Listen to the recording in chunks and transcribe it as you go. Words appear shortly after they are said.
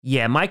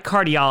Yeah, my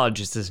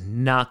cardiologist is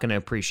not going to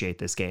appreciate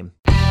this game.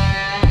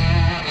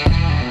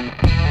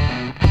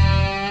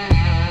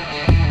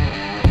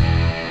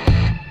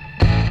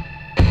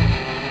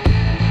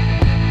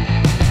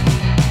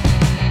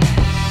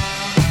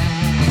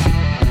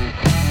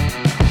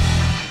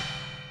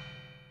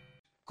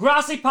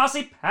 Grassy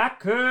Posse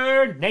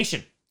Packer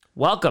Nation.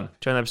 Welcome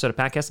to another episode of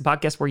Packcast, the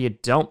podcast where you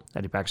don't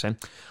have to Packers fan,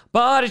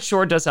 but it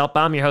sure does help.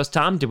 I'm your host,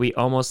 Tom. Did we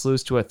almost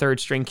lose to a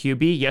third-string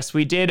QB? Yes,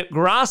 we did.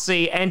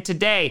 Grassy, and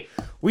today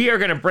we are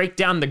going to break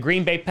down the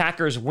Green Bay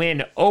Packers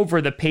win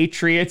over the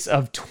Patriots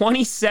of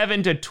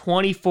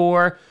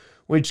 27-24,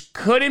 which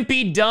couldn't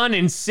be done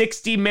in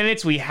 60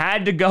 minutes. We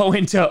had to go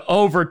into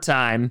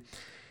overtime,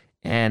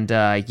 and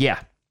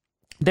yeah,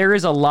 there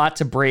is a lot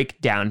to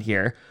break down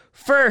here.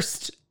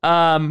 First,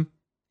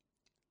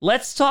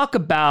 let's talk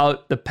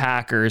about the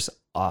Packers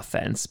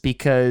offense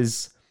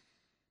because,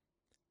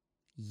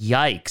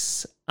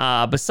 yikes.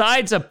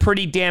 Besides a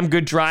pretty damn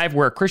good drive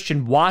where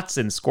Christian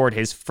Watson scored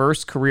his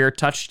first career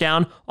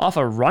touchdown off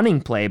a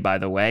running play, by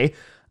the way,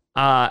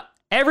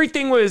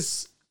 everything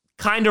was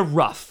kind of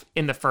rough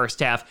in the first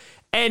half.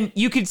 And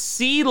you could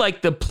see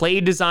like the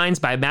play designs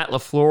by Matt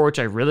LaFleur, which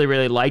I really,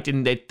 really liked,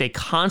 and that they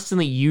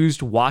constantly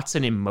used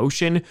Watson in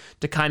motion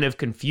to kind of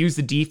confuse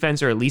the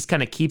defense or at least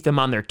kind of keep them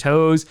on their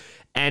toes.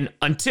 And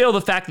until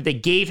the fact that they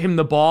gave him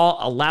the ball,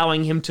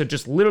 allowing him to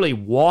just literally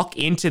walk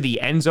into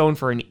the end zone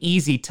for an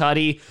easy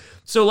tutty.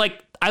 So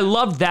like, I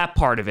loved that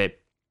part of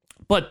it.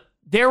 But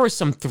there were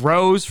some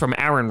throws from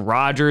Aaron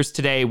Rodgers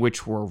today,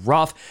 which were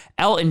rough.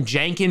 Elgton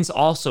Jenkins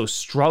also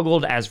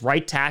struggled as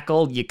right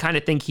tackle. You kind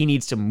of think he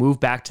needs to move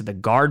back to the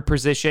guard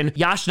position.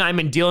 Josh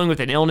Nijman dealing with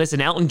an illness,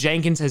 and Elgton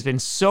Jenkins has been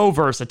so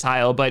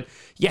versatile, but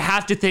you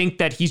have to think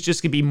that he's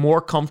just going to be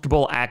more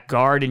comfortable at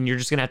guard, and you're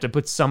just going to have to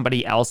put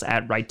somebody else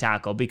at right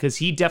tackle because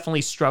he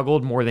definitely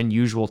struggled more than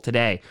usual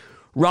today.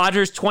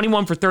 Rodgers,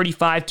 21 for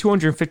 35,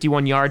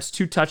 251 yards,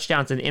 2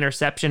 touchdowns, and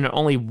interception, and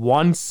only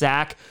 1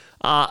 sack.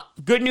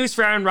 Good news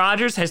for Aaron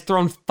Rodgers, has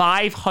thrown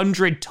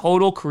 500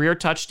 total career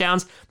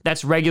touchdowns.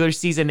 That's regular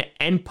season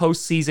and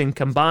postseason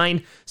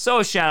combined. So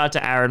a shout out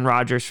to Aaron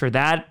Rodgers for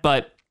that.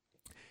 But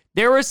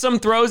there were some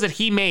throws that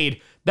he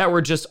made that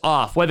were just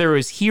off, whether it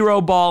was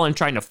hero ball and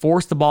trying to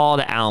force the ball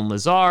to Allen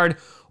Lazard,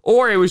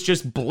 or it was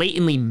just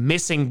blatantly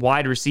missing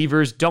wide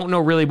receivers. Don't know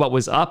really what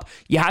was up.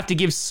 You have to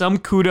give some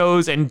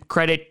kudos and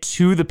credit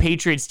to the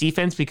Patriots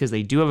defense because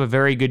they do have a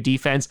very good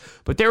defense.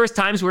 But there was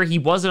times where he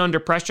wasn't under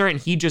pressure and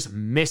he just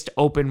missed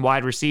open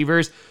wide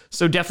receivers.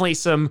 So definitely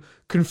some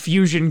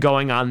confusion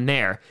going on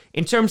there.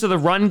 In terms of the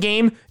run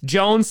game,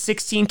 Jones,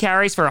 16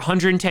 carries for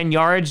 110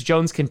 yards.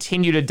 Jones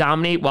continued to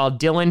dominate while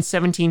Dillon,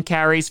 17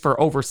 carries for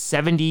over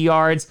 70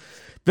 yards.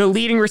 The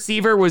leading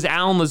receiver was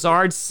Allen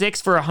Lazard,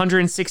 6 for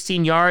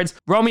 116 yards.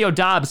 Romeo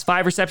Doubs,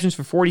 5 receptions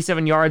for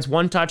 47 yards,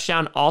 1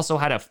 touchdown, also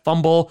had a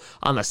fumble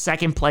on the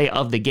second play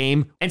of the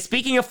game. And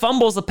speaking of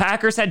fumbles, the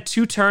Packers had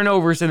 2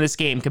 turnovers in this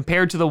game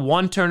compared to the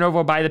 1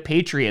 turnover by the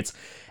Patriots.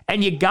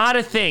 And you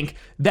gotta think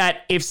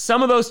that if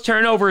some of those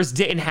turnovers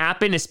didn't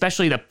happen,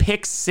 especially the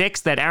pick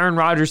 6 that Aaron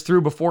Rodgers threw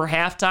before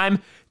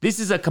halftime, this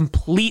is a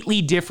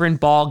completely different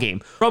ball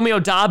game. Romeo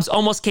Doubs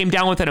almost came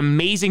down with an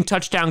amazing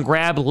touchdown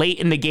grab late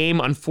in the game.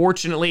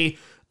 Unfortunately,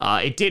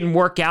 it didn't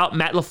work out.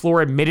 Matt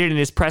LaFleur admitted in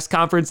his press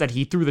conference that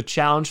he threw the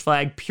challenge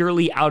flag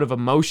purely out of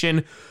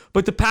emotion.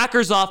 But the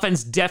Packers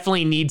offense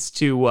definitely needs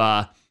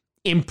to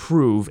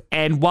improve.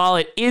 And while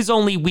it is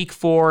only week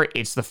 4,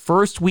 it's the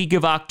first week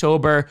of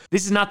October.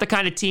 This is not the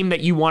kind of team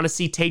that you want to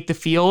see take the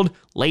field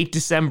late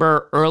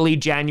December, early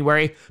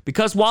January,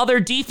 because while their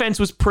defense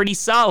was pretty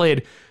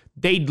solid,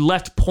 they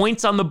left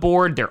points on the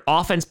board. Their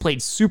offense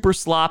played super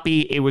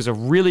sloppy. It was a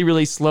really,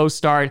 really slow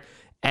start,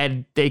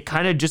 and they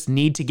kind of just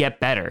need to get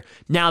better.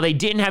 Now, they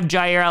didn't have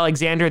Jair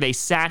Alexander. They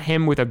sat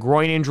him with a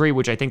groin injury,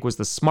 which I think was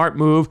the smart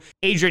move.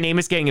 Adrian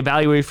Amos getting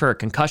evaluated for a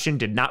concussion,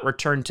 did not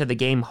return to the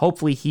game.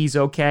 Hopefully he's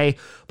okay.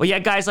 But yeah,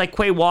 guys like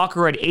Quay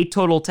Walker had 8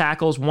 total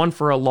tackles, 1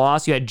 for a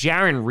loss. You had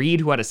Jaron Reed,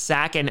 who had a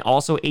sack and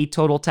also 8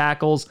 total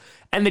tackles.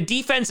 And the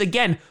defense,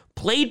 again,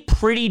 played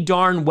pretty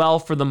darn well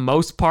for the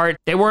most part.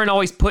 They weren't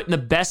always put in the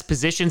best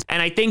positions, and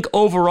I think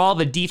overall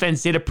the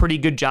defense did a pretty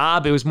good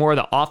job. It was more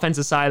the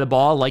offensive side of the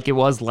ball, like it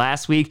was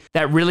last week,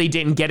 that really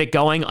didn't get it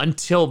going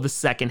until the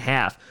second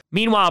half.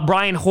 Meanwhile,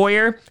 Brian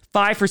Hoyer,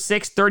 5 for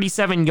 6,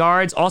 37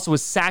 yards, also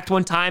was sacked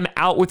one time,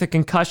 out with a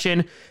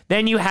concussion.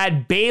 Then you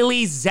had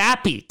Bailey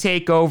Zappi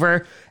take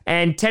over,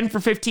 and 10 for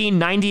 15,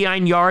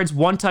 99 yards,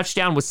 1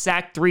 touchdown, was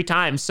sacked 3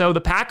 times. So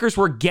the Packers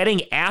were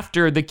getting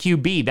after the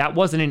QB. That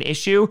wasn't an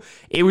issue.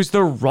 It was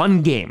the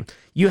run game.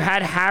 You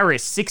had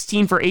Harris,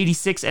 16 for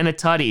 86 and a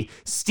tutty.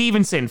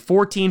 Stevenson,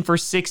 14 for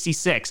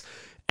 66.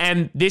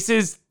 And this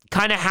is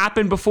kind of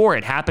happened before.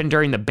 It happened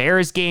during the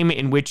Bears game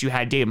in which you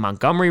had David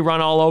Montgomery run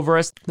all over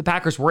us. The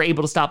Packers were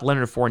able to stop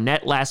Leonard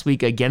Fournette last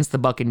week against the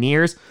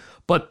Buccaneers,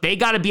 but they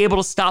got to be able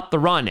to stop the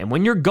run. And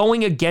when you're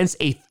going against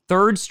a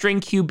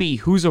third-string QB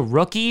who's a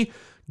rookie,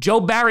 Joe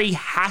Barry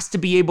has to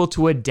be able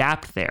to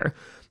adapt there.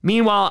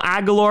 Meanwhile,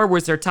 Aguilar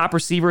was their top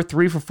receiver,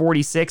 3 for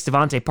 46.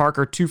 Devontae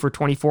Parker, 2 for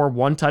 24,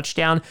 1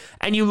 touchdown.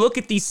 And you look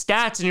at these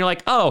stats and you're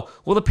like, oh,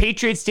 well, the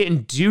Patriots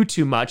didn't do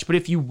too much. But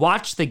if you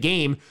watch the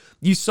game,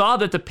 you saw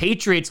that the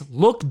Patriots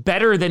looked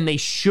better than they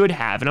should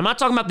have. And I'm not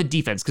talking about the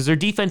defense, because their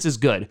defense is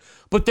good,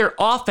 but their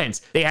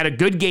offense, they had a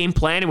good game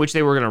plan in which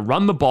they were going to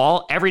run the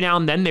ball. Every now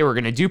and then they were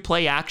going to do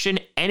play action,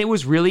 and it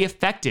was really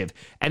effective.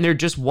 And there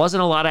just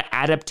wasn't a lot of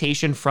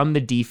adaptation from the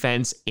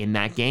defense in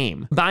that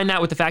game. Combine that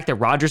with the fact that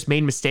Rodgers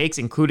made mistakes,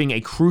 including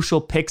a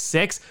crucial pick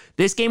 6,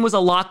 this game was a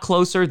lot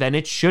closer than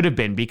it should have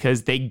been,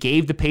 because they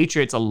gave the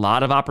Patriots a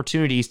lot of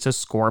opportunities to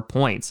score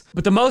points.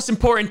 But the most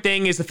important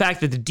thing is the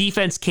fact that the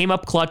defense came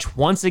up clutch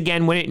once again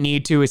when it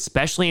needed to,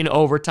 especially in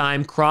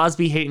overtime.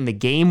 Crosby hitting the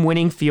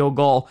game-winning field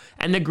goal,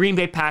 and the Green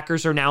Bay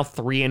Packers are now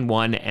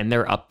 3-1, and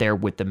they're up there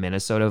with the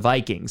Minnesota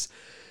Vikings.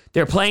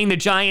 They're playing the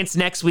Giants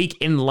next week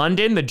in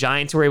London. The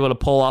Giants were able to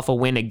pull off a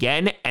win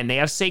again, and they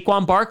have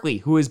Saquon Barkley,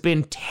 who has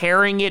been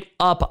tearing it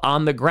up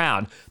on the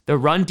ground. The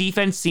run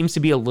defense seems to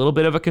be a little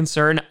bit of a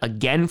concern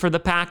again for the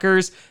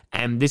Packers,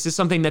 and this is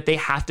something that they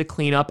have to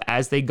clean up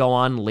as they go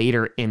on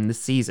later in the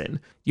season.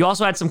 You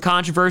also had some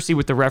controversy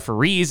with the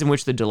referees, in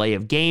which the delay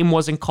of game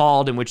wasn't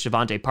called, in which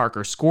Devontae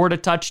Parker scored a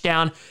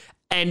touchdown,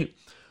 and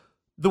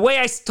the way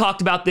I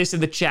talked about this in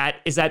the chat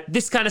is that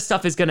this kind of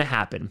stuff is going to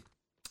happen.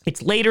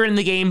 It's later in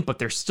the game, but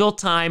there's still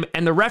time,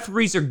 and the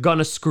referees are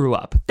gonna screw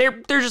up.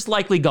 They're just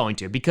likely going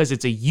to, because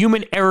it's a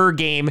human error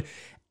game,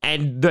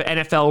 and the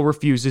NFL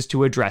refuses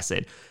to address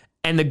it.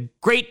 And the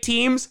great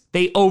teams,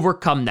 they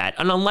overcome that.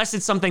 And unless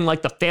it's something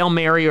like the Fail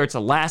Mary or it's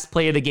the last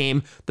play of the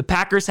game, the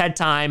Packers had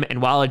time,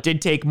 and while it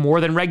did take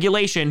more than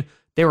regulation,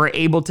 they were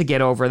able to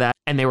get over that,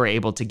 and they were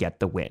able to get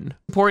the win.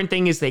 The important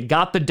thing is they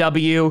got the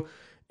W,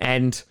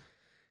 and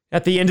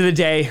at the end of the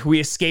day,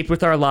 we escaped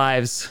with our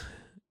lives.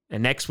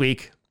 And next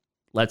week,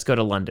 let's go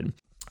to London.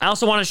 I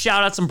also want to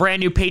shout out some brand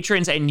new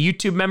patrons and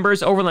YouTube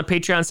members over on the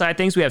Patreon side of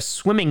things. We have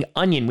Swimming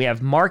Onion, we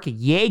have Mark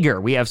Yeager,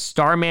 we have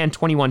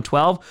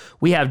Starman2112,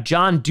 we have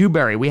John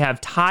Dewberry, we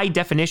have High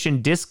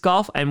Definition Disc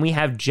Golf, and we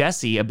have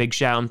Jesse. A big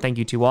shout and thank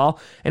you to all.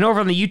 And over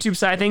on the YouTube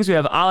side of things, we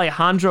have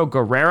Alejandro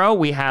Guerrero,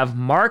 we have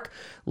Mark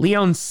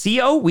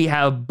Leoncio, we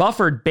have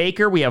Bufford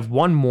Baker, we have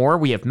one more,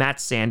 we have Matt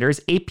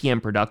Sanders,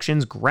 APM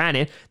Productions,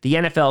 Granite, The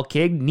NFL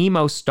Kid,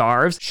 Nemo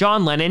Starves,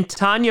 Sean Lennon,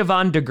 Tanya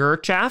von de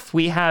Gerchaff,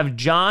 we have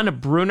John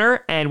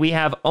Bruner, and we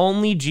have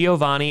Only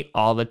Giovanni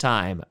all the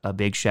time. A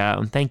big shout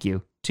out and thank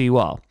you to you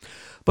all.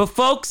 But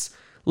folks,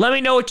 let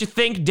me know what you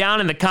think down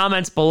in the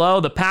comments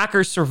below. The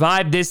Packers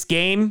survived this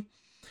game.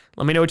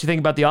 Let me know what you think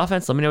about the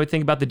offense. Let me know what you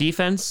think about the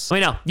defense. Let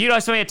me know. You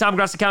guys find me at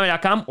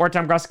TomGrossiComedy.com or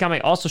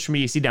TomGrossiComedy, all social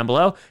media you see down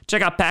below.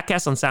 Check out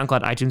podcasts on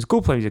SoundCloud, iTunes,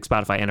 Google Play Music,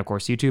 Spotify, and of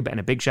course YouTube. And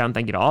a big shout out and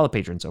thank you to all the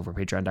patrons over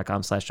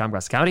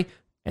patreon.com/TomGrossiComedy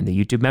and the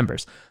YouTube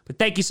members. But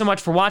thank you so much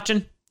for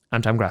watching.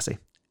 I'm Tom Grossi.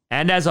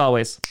 And as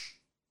always,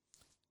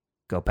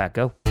 go Pack,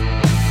 go.